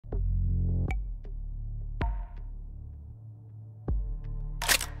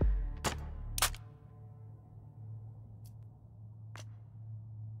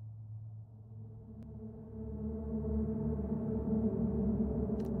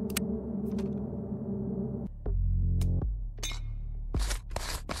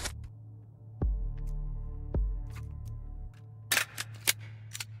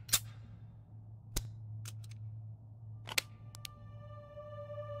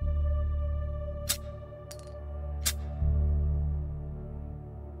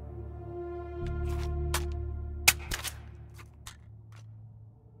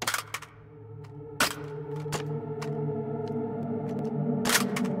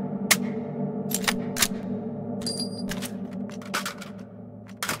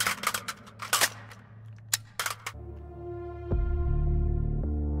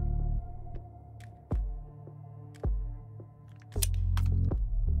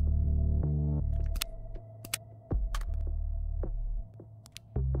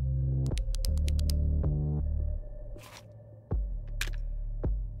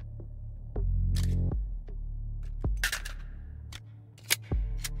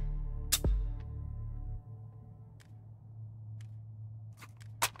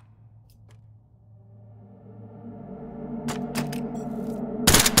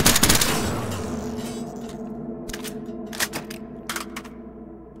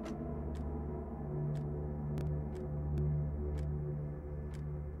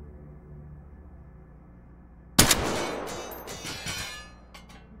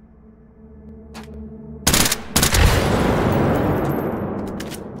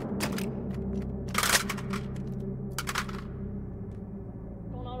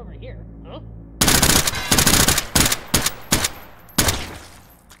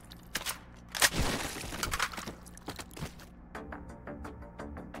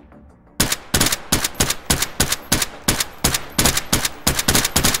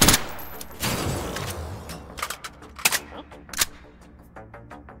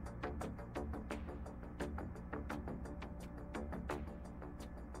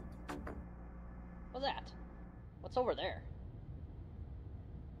was that? What's over there?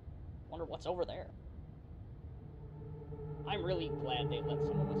 Wonder what's over there. I'm really glad they let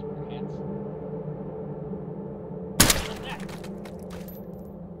some of us wear hats. What's that?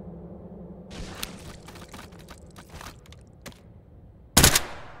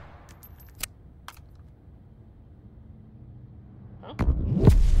 Huh?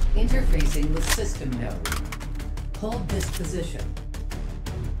 Interfacing with system node. Hold this position.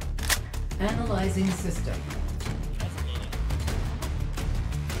 Analyzing system.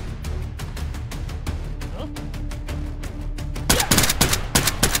 Huh?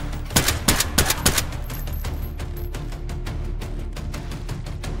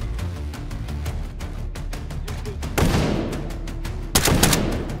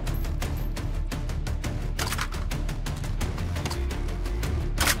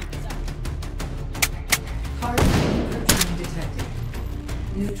 Carbon encryption detected.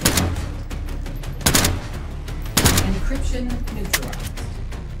 Neutralized. Encryption neutralized.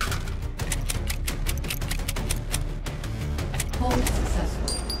 Hold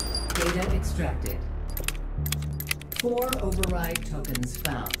successful. Data extracted. 4 override tokens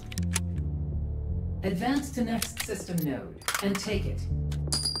found. Advance to next system node and take it.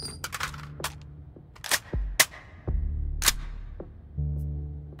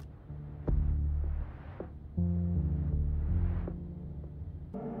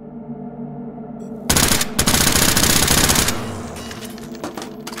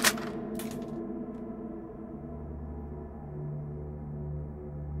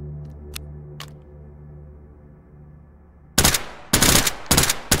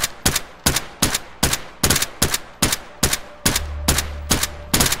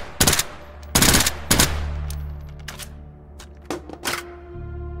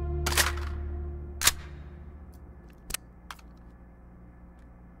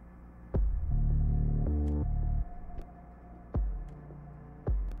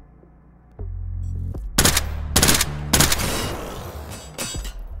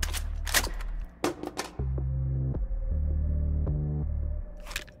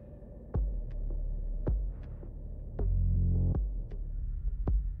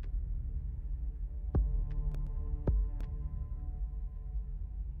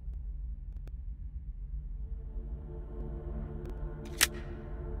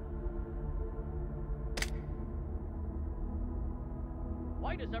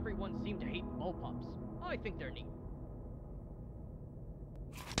 Why does everyone seem to hate bullpups? I think they're neat.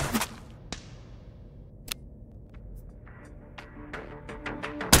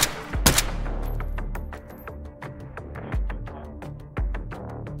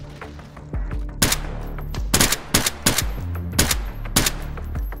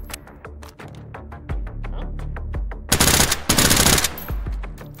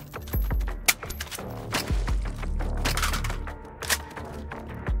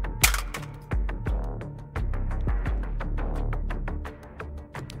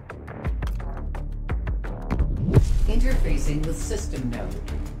 Interfacing with system node.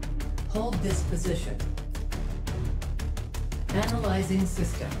 Hold this position. Analyzing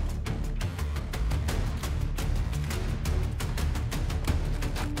system.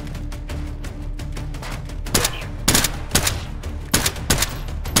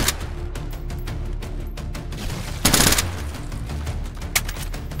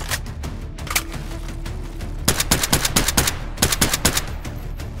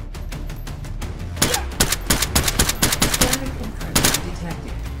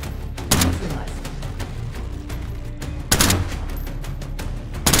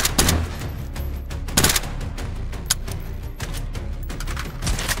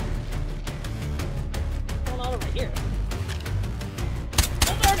 Here.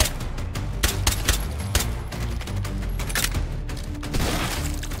 Oh, darn it!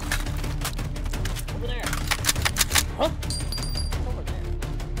 Over there. Huh? What's over there?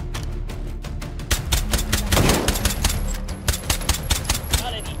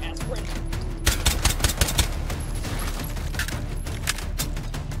 Not any aspirin.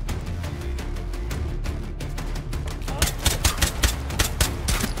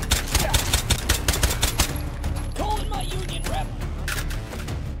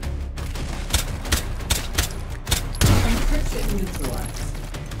 Neutralized.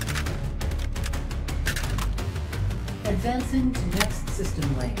 Advancing to next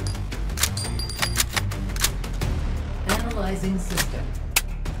system lane. Analyzing system.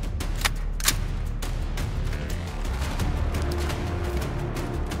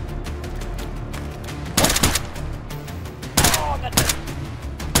 Oh, got this.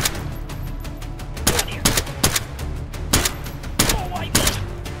 Get out of here. Oh, why me?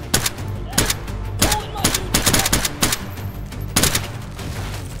 Oh,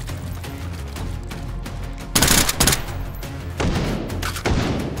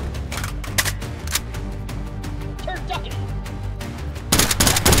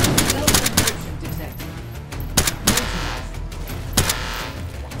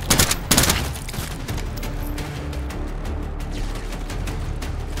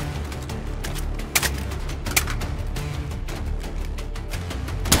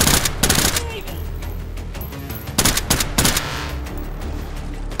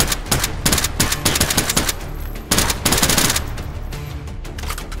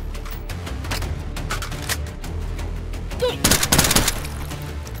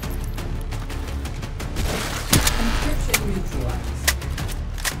 neutralized.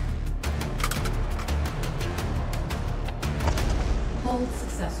 Hold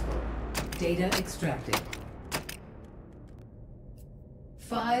successful. Data extracted.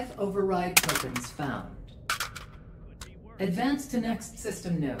 5 override tokens found. Advance to next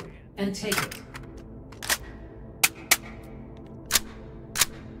system node and take it.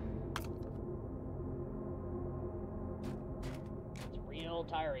 It's real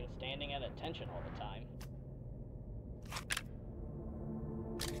tiring standing at attention all the time.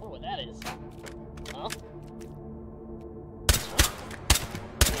 I wonder what that is. Huh?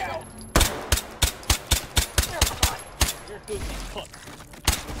 Yeah. Come on. Your goosey's cooked.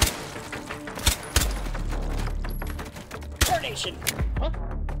 Coordination! Huh?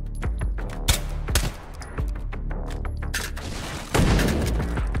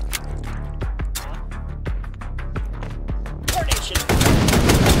 Coordination!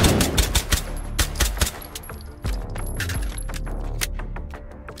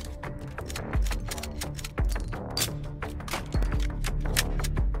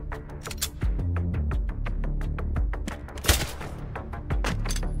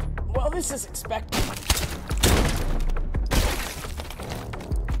 Well, this is expected.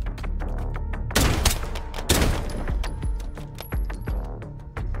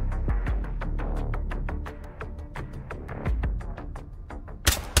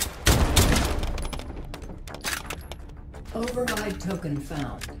 Override token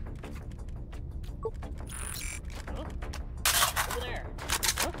found. Huh? Over there.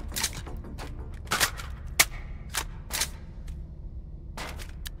 Huh?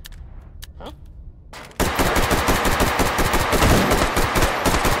 Huh?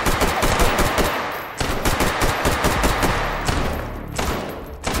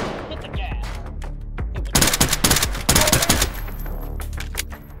 Hit the gas. It was...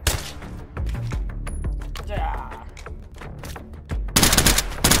 Yeah.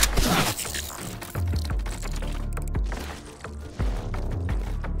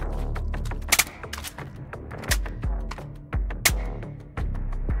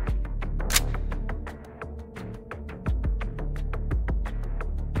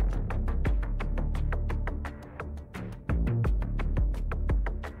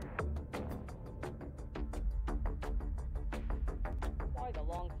 Why the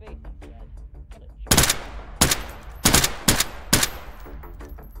long face, he said. What a jerk.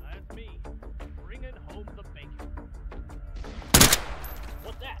 That's me, bringing home the bacon.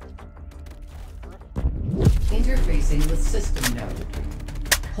 What's that? Interfacing with system node.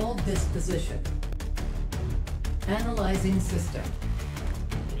 Hold this position. Analyzing system.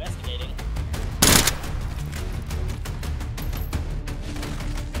 Investigating.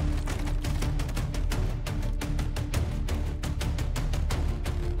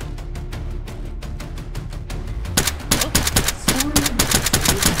 Swarm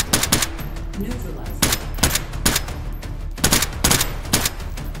neutralized.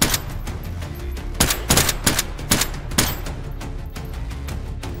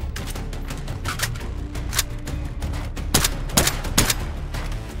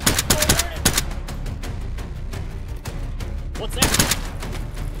 What's that?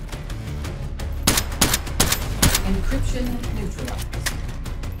 Encryption neutralized.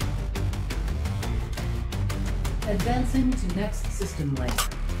 Advancing to next system layer.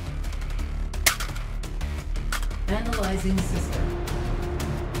 Analyzing system.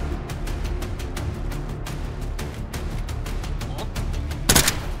 Huh?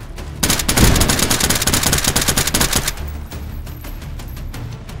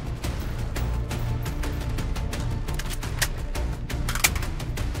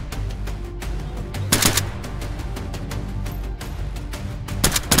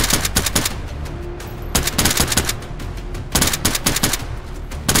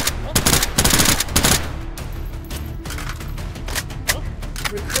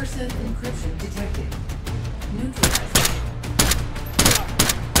 Recursive encryption detected. Neutralized.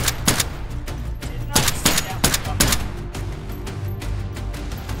 Did not see that one coming.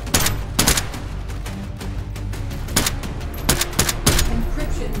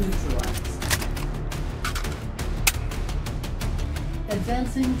 Encryption neutralized.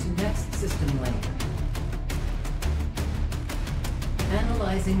 Advancing to next system layer.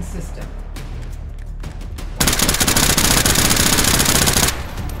 Analyzing system.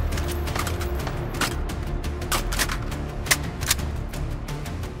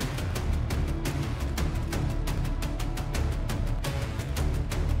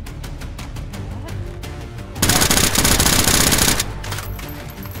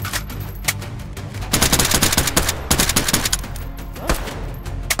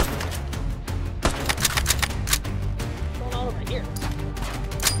 Going on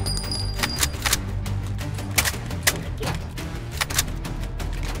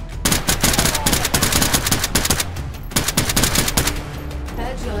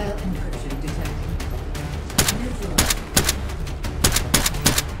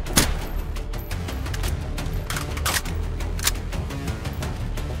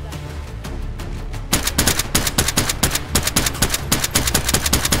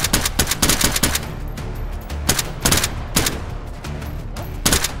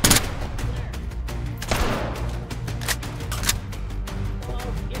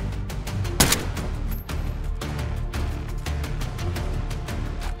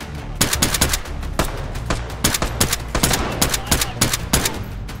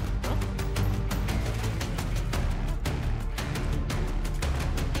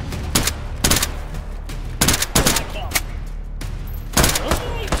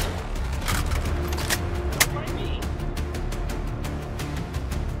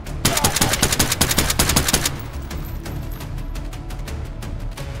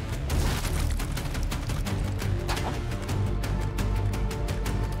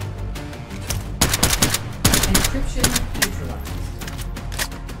Encryption neutralized.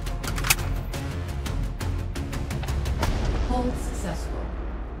 Hold successful.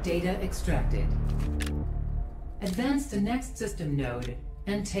 Data extracted. Advance to next system node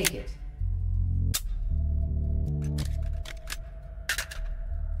and take it.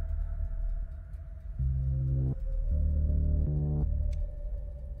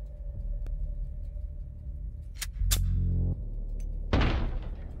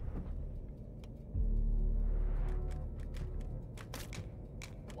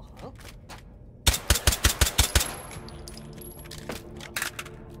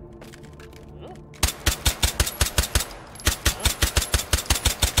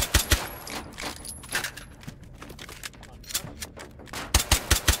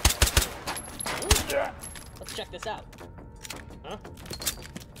 Let's check this out. Huh?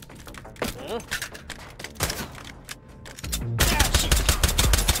 Huh? Ah, shit!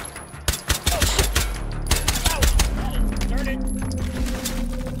 Oh, shit! Ow! Darn it!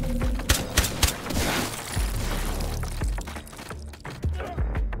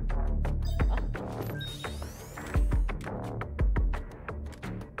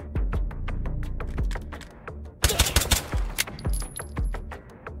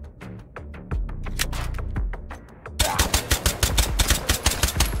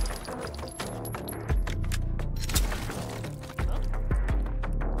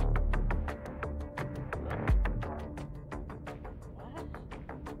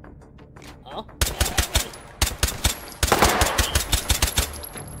 Huh?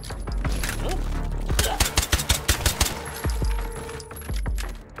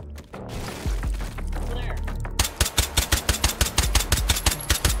 Over there.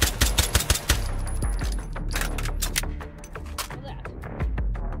 Look at that.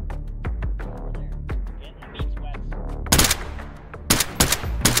 Over there. Getting the meat sweats.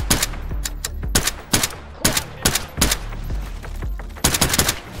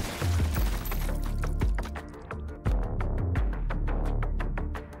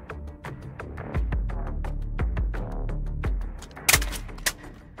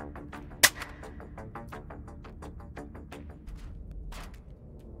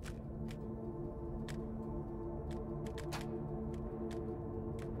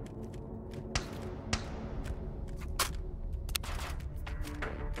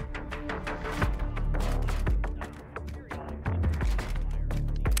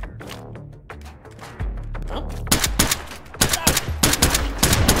 Huh?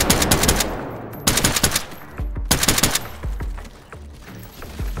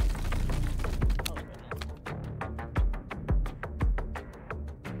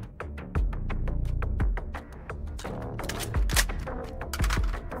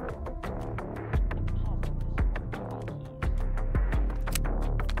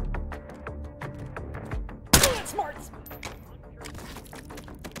 Smarts!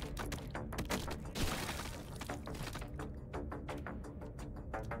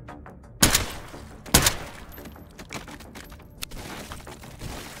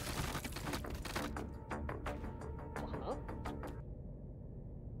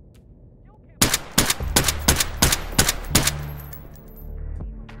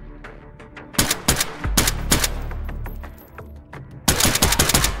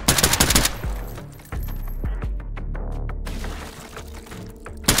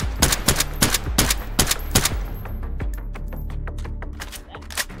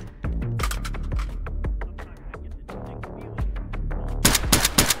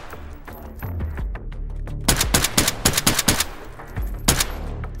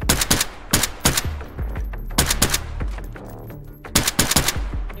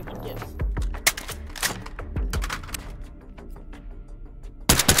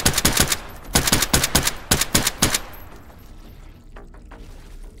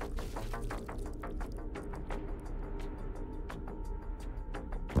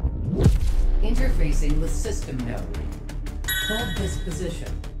 Interfacing with system node. Hold this position.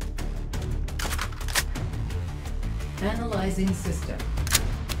 Analyzing system.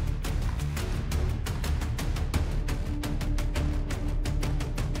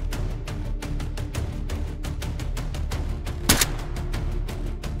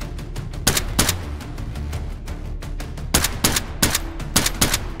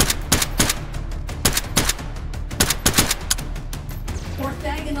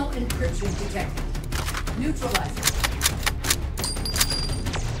 Orthogonal encryption detected. Neutralizing.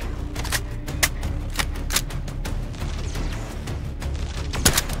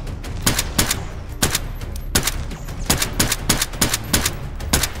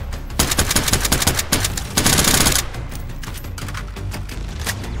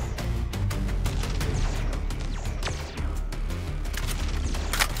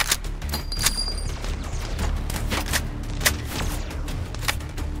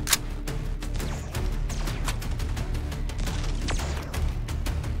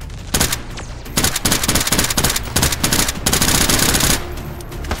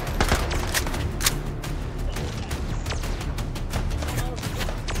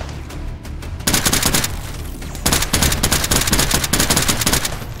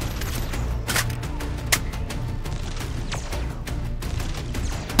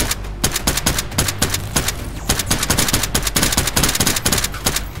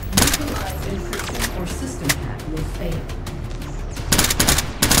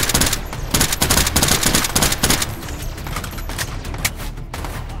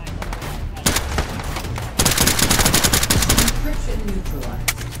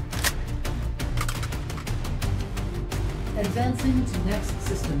 to next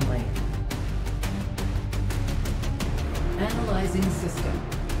system lane. Analyzing system.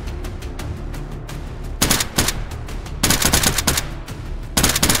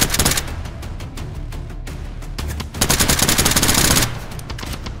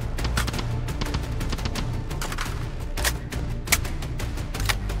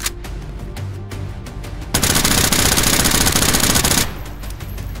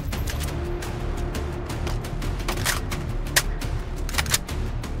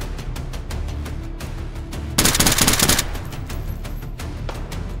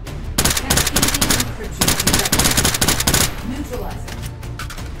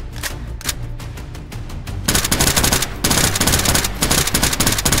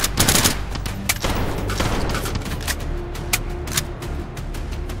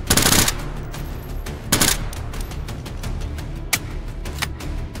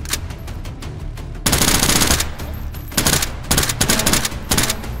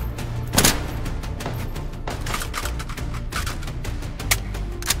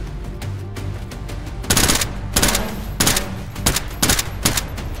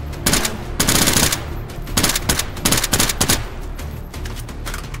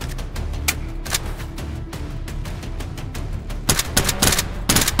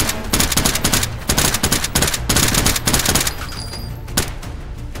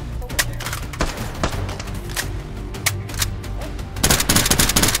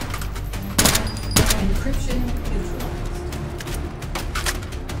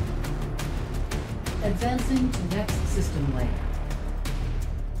 Advancing to next system lane.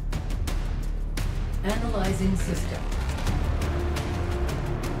 Analyzing system.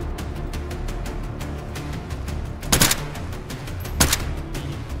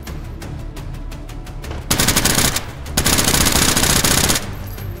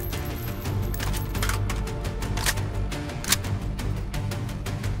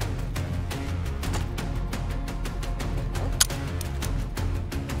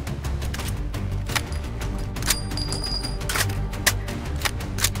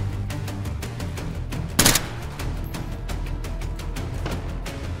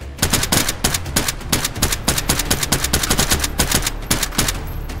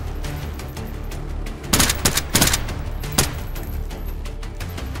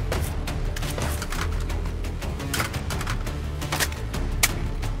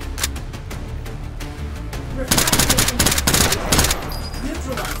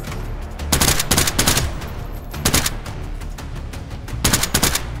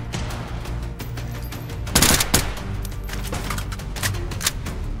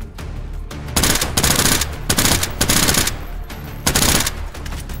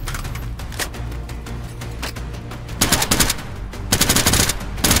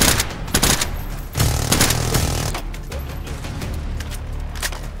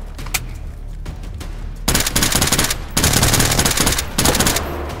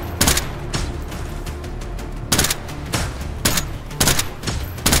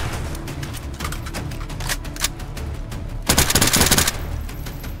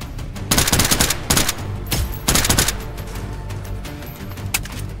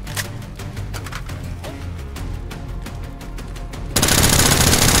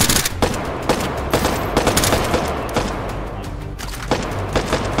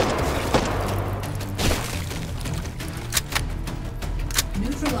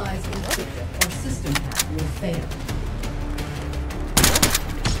 Neutralize encryption or system hack will fail.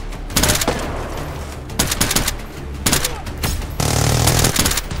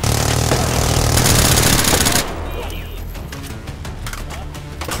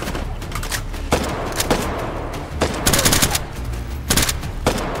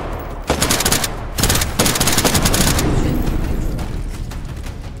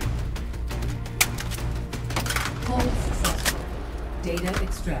 Data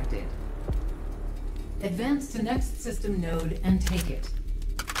extracted. Advance to next system node and take it.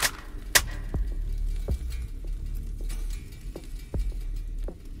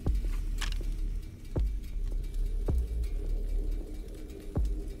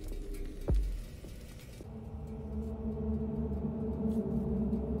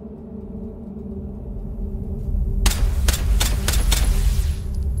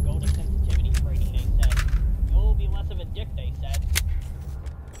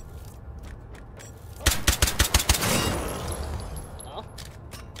 Huh?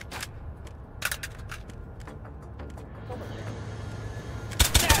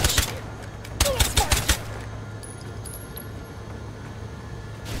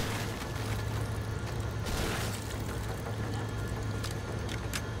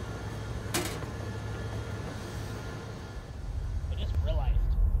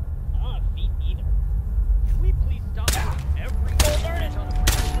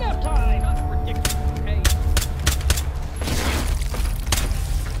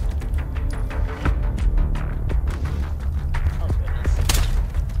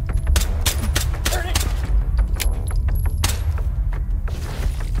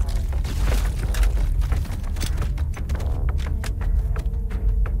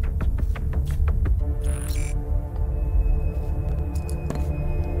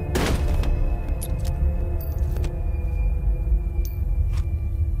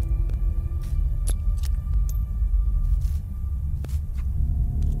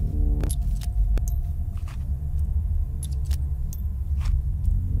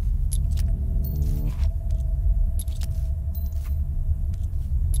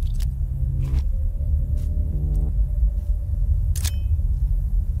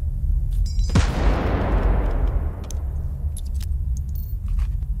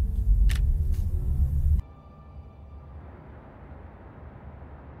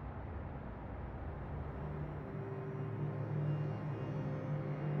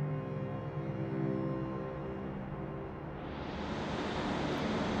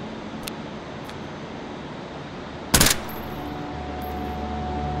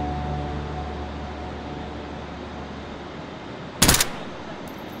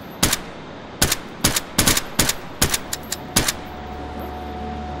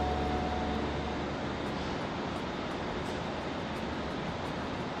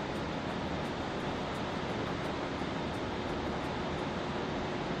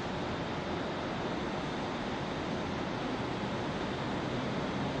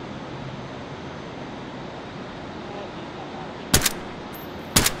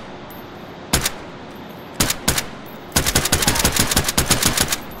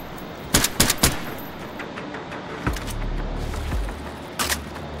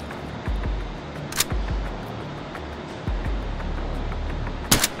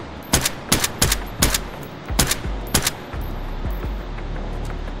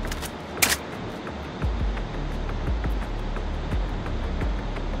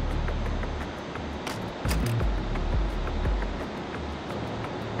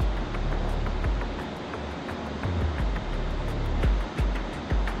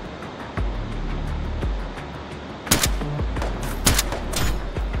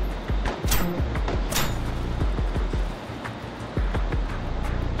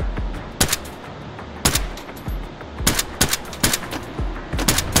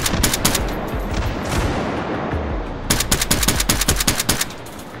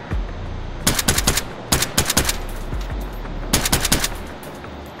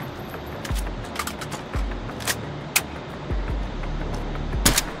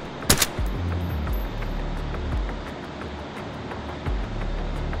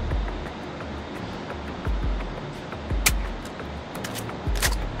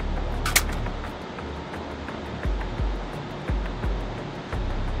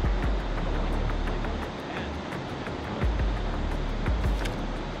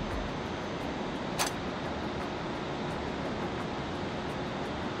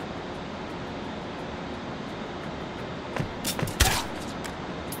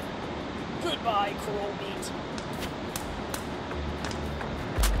 for old meat.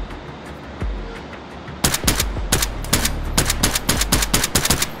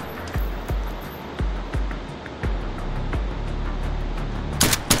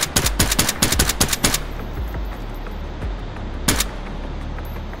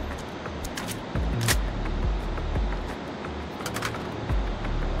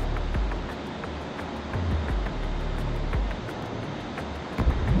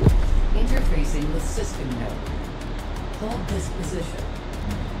 Interfacing with system node. Hold this position.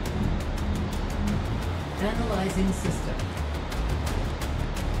 Analyzing system.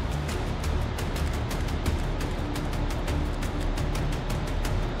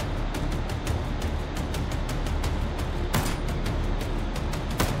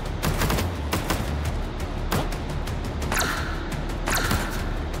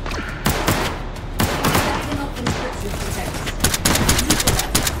 Backing up encryption protects.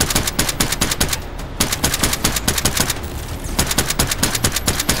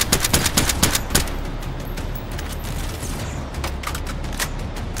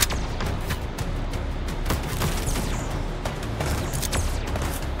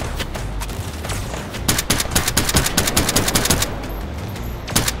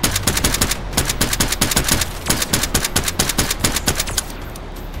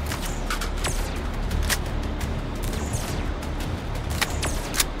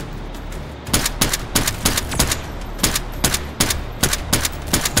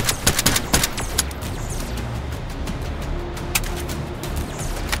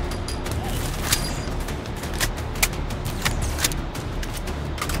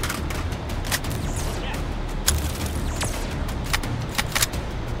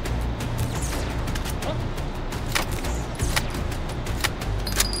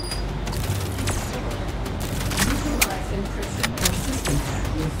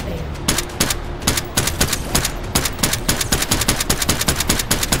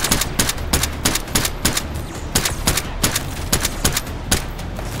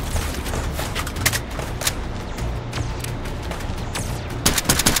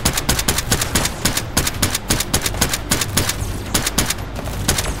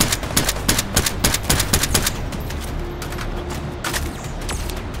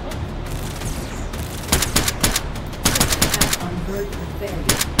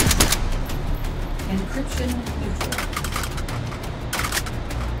 Encryption neutral.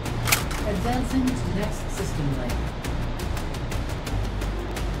 Advancing to next system layer.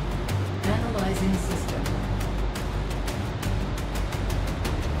 Analyzing system.